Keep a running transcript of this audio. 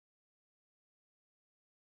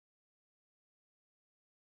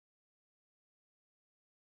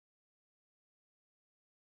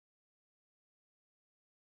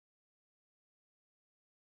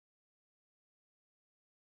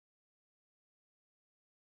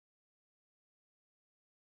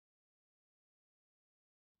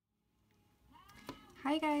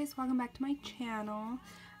Hi guys, welcome back to my channel.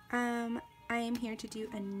 I am here to do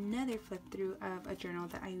another flip through of a journal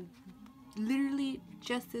that I literally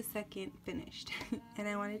just this second finished. And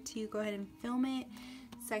I wanted to go ahead and film it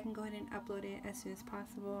so I can go ahead and upload it as soon as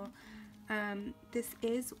possible. This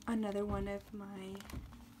is another one of my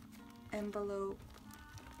envelope.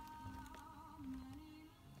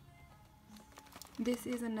 This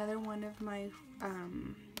is another one of my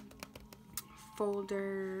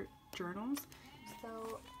folder journals.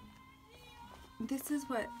 So this is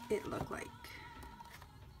what it looked like.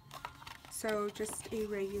 So just a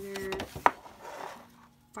regular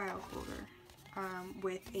file folder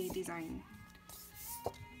with a design.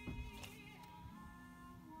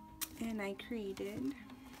 And I created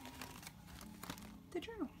the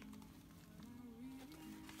journal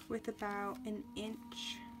with about an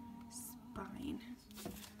inch spine.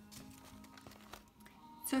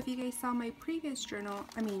 So if you guys saw my previous journal,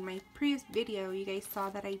 my previous video, you guys saw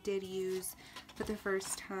that I did use for the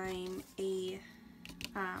first time a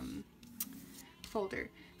folder.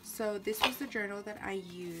 So this was the journal that I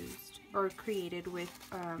used or created with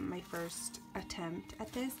my first attempt at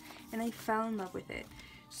this, and I fell in love with it.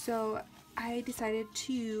 So I decided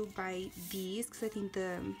to buy these because I think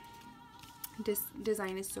this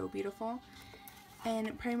design is so beautiful.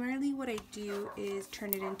 And primarily what I do is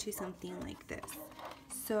turn it into something like this.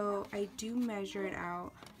 So I do measure it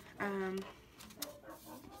out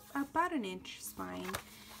about an inch spine.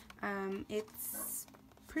 It's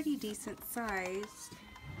pretty decent sized.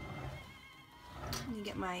 Let me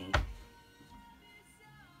get my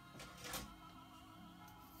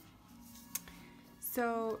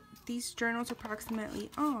so these journals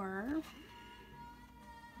approximately are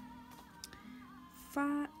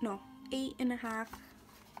 8.5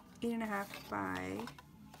 by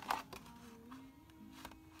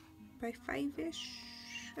 5-ish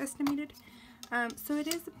estimated. So it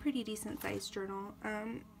is a pretty decent sized journal.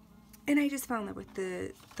 And I just fell in love with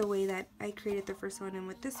the way that I created the first one, and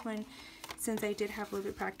with this one, since I did have a little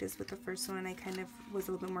bit of practice with the first one, I kind of was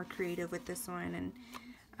a little bit more creative with this one.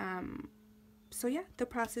 And so yeah, the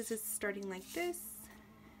process is starting like this,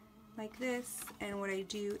 and what I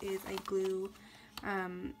do is I glue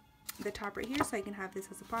the top right here so I can have this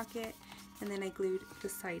as a pocket, and then I glued the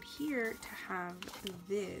side here to have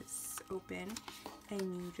this open, and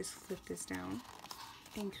you just flip this down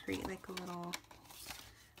and create like a little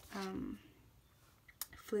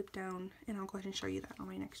flip down, and I'll go ahead and show you that on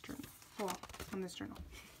my next journal, well, on this journal.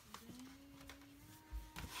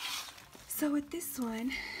 So with this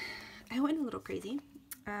one, I went a little crazy.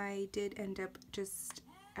 I did end up just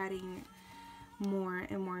adding more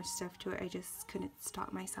and more stuff to it. I just couldn't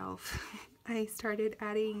stop myself. I started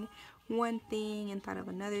adding one thing and thought of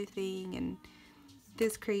another thing, and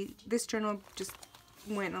this journal just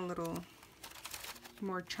went a little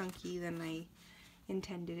more chunky than I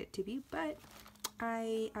intended it to be, but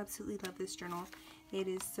I absolutely love this journal. It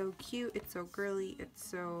is so cute, it's so girly, it's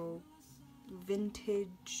so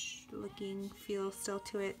vintage looking feel still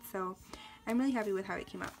to it, so I'm really happy with how it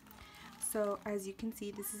came out. So as you can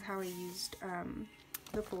see, this is how I used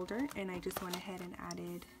the folder, and I just went ahead and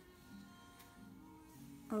added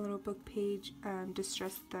a little book page,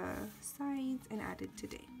 distressed the sides, and added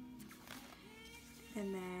today.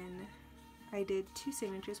 And then I did 2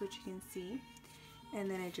 signatures, which you can see, and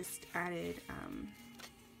then I just added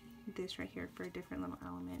this right here for a different little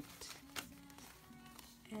element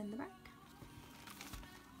in the back.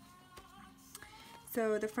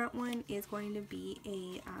 So the front one is going to be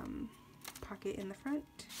a pocket in the front,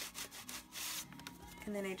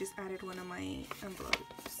 and then I just added one of my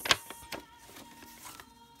envelopes.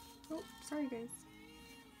 Oh, sorry guys.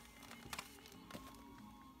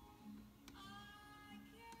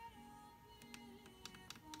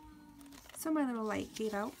 So my little light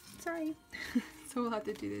gave out, sorry. So we'll have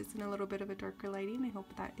to do this in a little bit of a darker lighting. I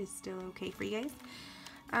hope that is still okay for you guys.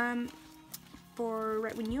 For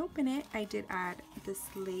right when you open it, I did add this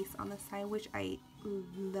lace on the side, which I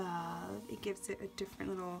love. It gives it a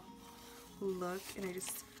different little look, and I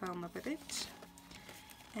just fell in love with it.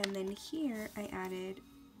 And then here I added,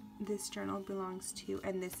 this journal belongs to,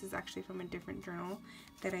 and this is actually from a different journal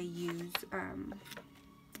that I use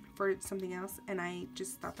for something else, and I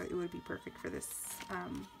just thought that it would be perfect for this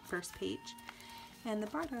first page. And the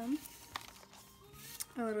bottom,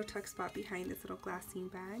 a little tuck spot behind this little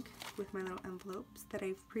glassine bag with my little envelopes that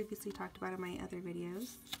I've previously talked about in my other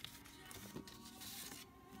videos.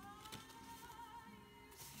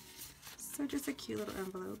 So just a cute little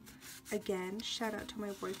envelope. Again, shout out to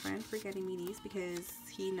my boyfriend for getting me these because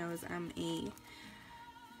he knows I'm a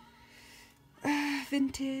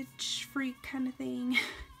vintage freak kind of thing.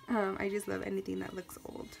 I just love anything that looks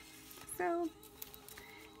old. So,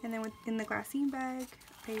 and then in the glassine bag,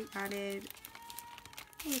 I added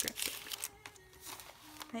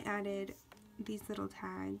these little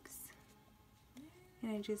tags,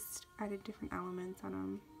 and I just added different elements on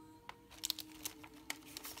them.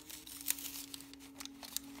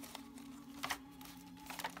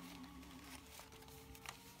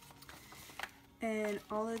 And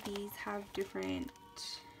all of these have different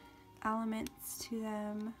elements to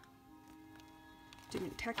them,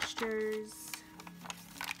 different textures.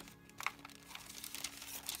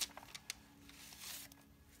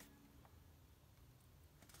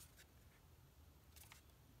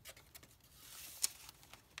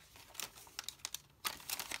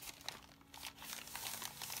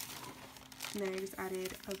 And then I just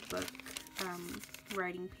added a book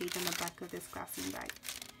writing page on the back of this glassine bag.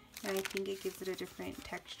 And I think it gives it a different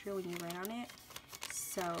texture when you write on it.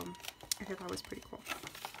 So I thought that was pretty cool.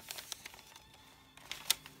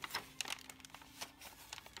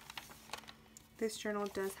 This journal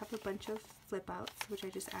does have a bunch of flip outs, which I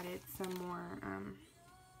just added some more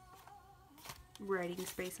writing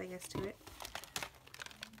space, I guess, to it.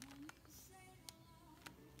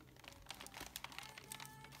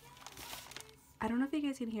 I don't know if you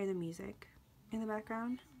guys can hear the music in the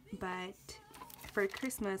background, but for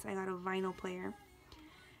Christmas I got a vinyl player,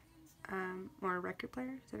 or a record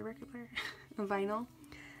player. Is it a record player? A vinyl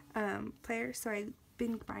player. So I've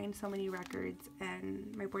been buying so many records,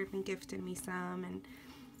 and my boyfriend gifted me some, and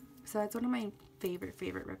so that's one of my favorite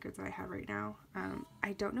records that I have right now.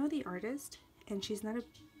 I don't know the artist, and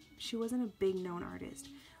she wasn't a big known artist,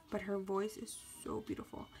 but her voice is so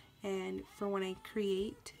beautiful, and for when I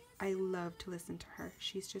create, I love to listen to her.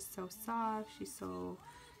 She's just so soft, she's so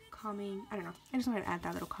calming. I don't know, I just wanted to add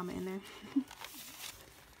that little comment in there.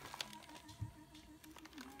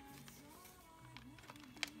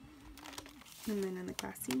 And then in the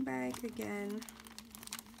glassine bag again,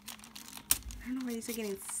 I don't know why these are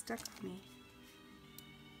getting stuck on me.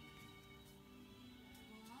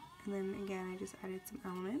 And then again, I just added some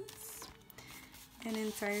elements. And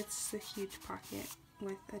inside it's just a huge pocket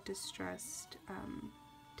with a distressed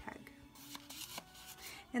tag.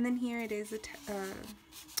 And then here it is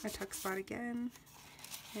a tuck spot again,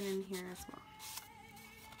 and in here as well.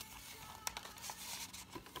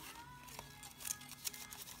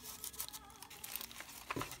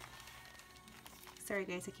 Sorry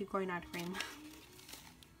guys, I keep going out of frame.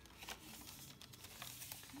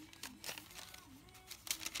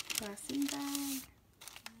 Glassine bag.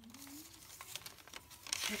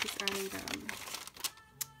 I just added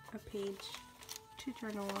a page to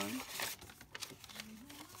journal on,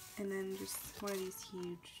 and then just one of these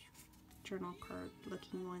huge journal card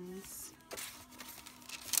looking ones.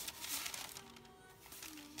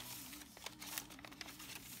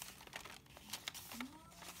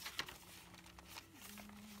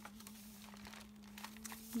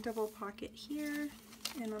 Double pocket here,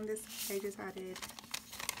 and on this I just added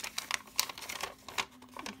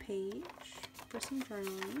a page for some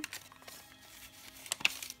journaling,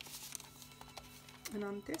 and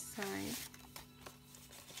on this side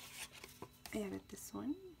I added this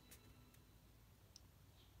one.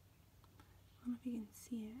 I don't know if you can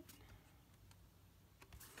see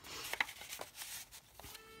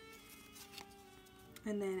it.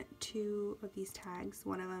 And then two of these tags.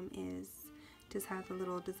 One of them just has the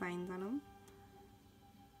little designs on them,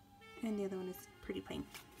 and the other one is pretty plain.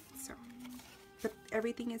 So, but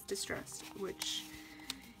everything is distressed, which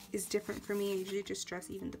is different for me. I usually distress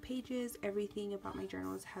even the pages. Everything about my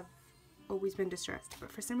journals have always been distressed, but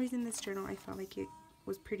for some reason this journal I felt like it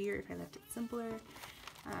was prettier if I left it simpler.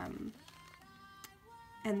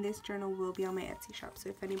 And this journal will be on my Etsy shop, so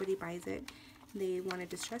if anybody buys it, they want to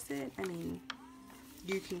distress it, I mean,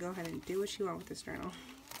 you can go ahead and do what you want with this journal.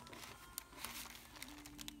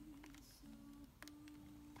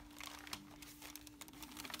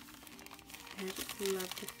 I just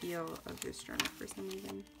love the feel of this journal for some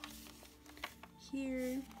reason.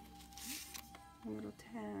 Here, a little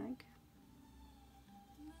tag.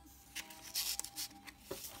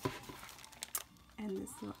 And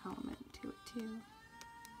this little element to it too.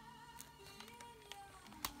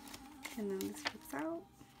 And then this flips out.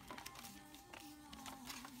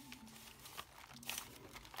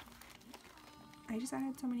 I just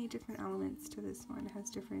added so many different elements to this one. It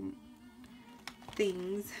has different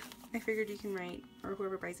things. I figured you can write, or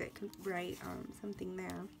whoever buys it can write something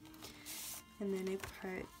there. And then I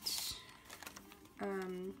put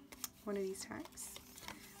one of these tags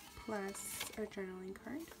plus a journaling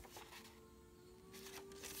card.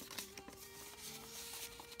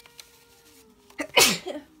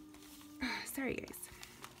 Sorry guys.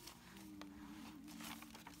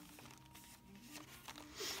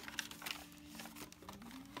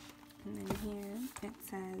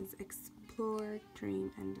 says explore,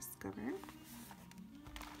 dream, and discover.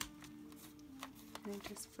 And it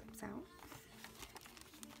just flips out.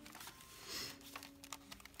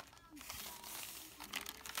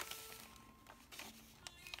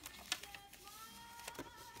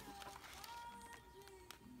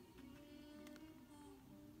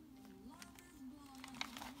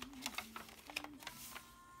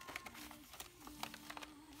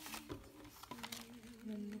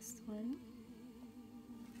 And this one.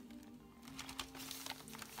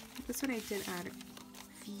 This one I did add a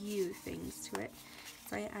few things to it.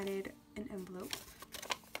 So I added an envelope,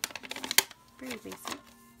 very basic,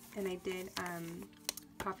 and I did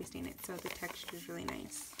coffee stain it, so the texture is really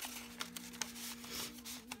nice.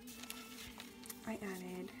 I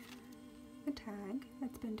added a tag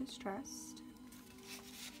that's been distressed,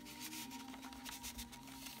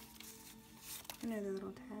 another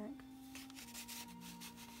little tag,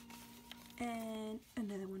 and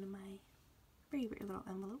another one of my favorite little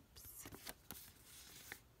envelopes.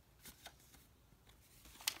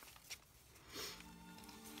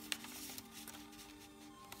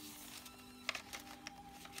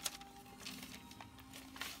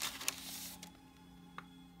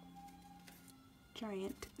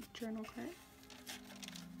 Giant journal card.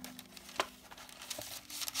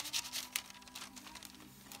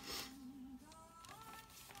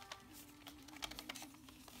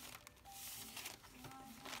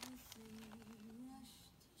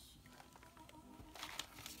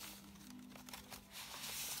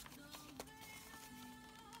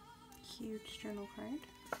 Huge journal card.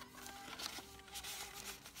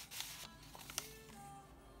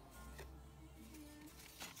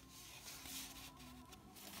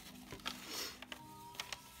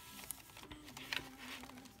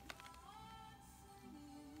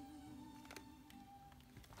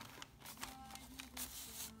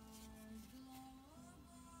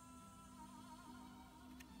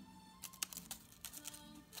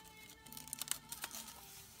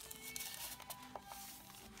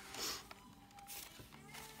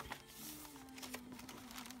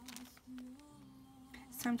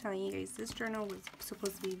 So I'm telling you guys, this journal was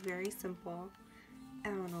supposed to be very simple. I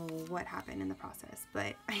don't know what happened in the process,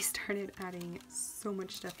 but I started adding so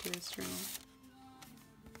much stuff to this journal.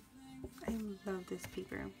 I love this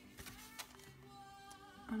paper.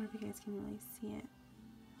 I don't know if you guys can really see it.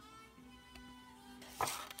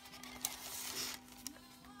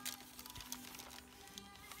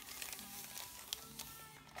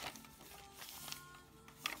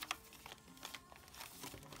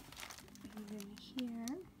 Here,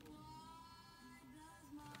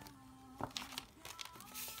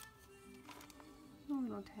 a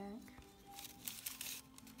little tag,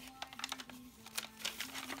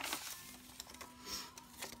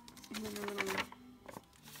 and then a little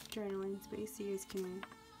journaling space so you guys can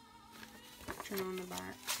journal on the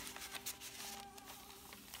back.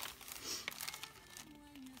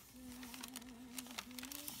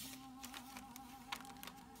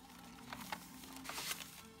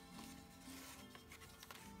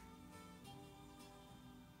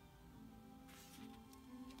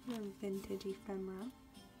 Vintage ephemera.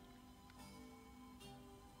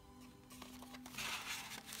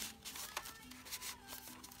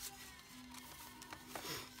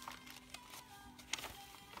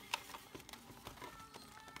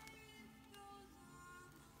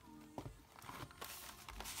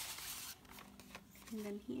 And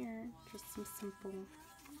then here, just some simple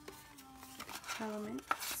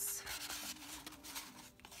elements.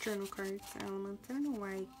 Journal cards, elements. I don't know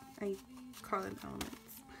why I call them elements.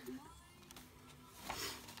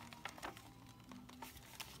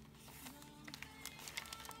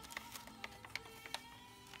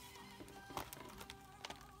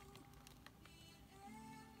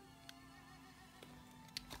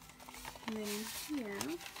 And then here,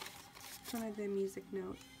 it's one of the music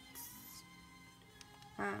notes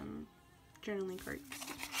journaling cards.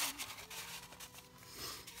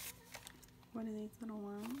 One of these little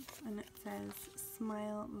ones, and it says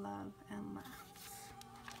smile, love, and laugh.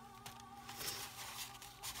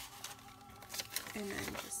 And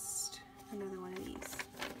then just another one of these.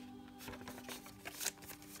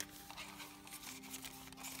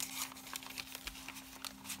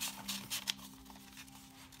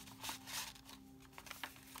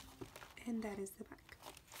 And that is the back.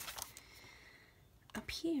 Up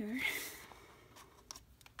here,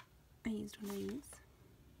 I used one of these.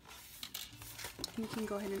 You can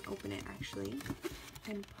go ahead and open it actually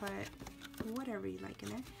and put whatever you like in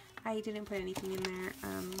there. I didn't put anything in there,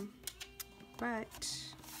 but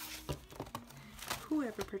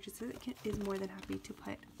whoever purchases it is more than happy to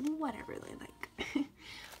put whatever they like.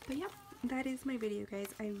 But yeah, that is my video, guys.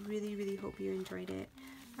 I really hope you enjoyed it.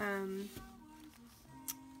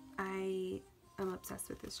 I am obsessed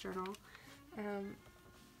with this journal,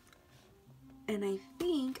 and I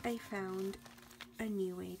think I found a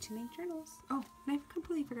new way to make journals. Oh, and I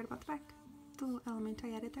completely forgot about the back, the little element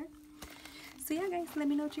I added there. So yeah, guys, let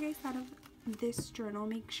me know what you guys thought of this journal.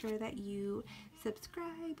 Make sure that you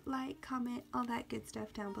subscribe, like, comment, all that good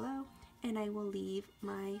stuff down below, and I will leave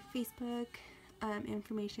my Facebook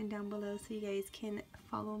information down below so you guys can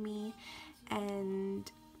follow me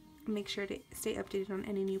and make sure to stay updated on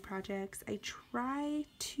any new projects. I try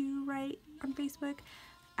to write on Facebook.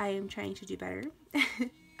 I am trying to do better.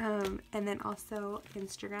 And then also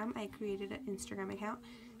Instagram. I created an Instagram account,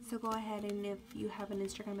 so go ahead, and if you have an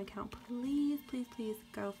Instagram account, please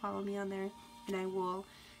go follow me on there, and I will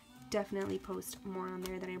definitely post more on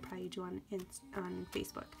there than I probably do on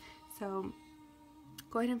Facebook. So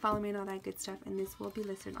go ahead and follow me and all that good stuff, and this will be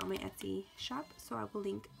listed on my Etsy shop, so I will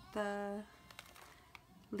link the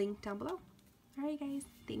link down below. Alright guys,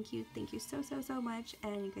 thank you so much,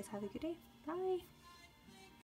 and you guys have a good day. Bye.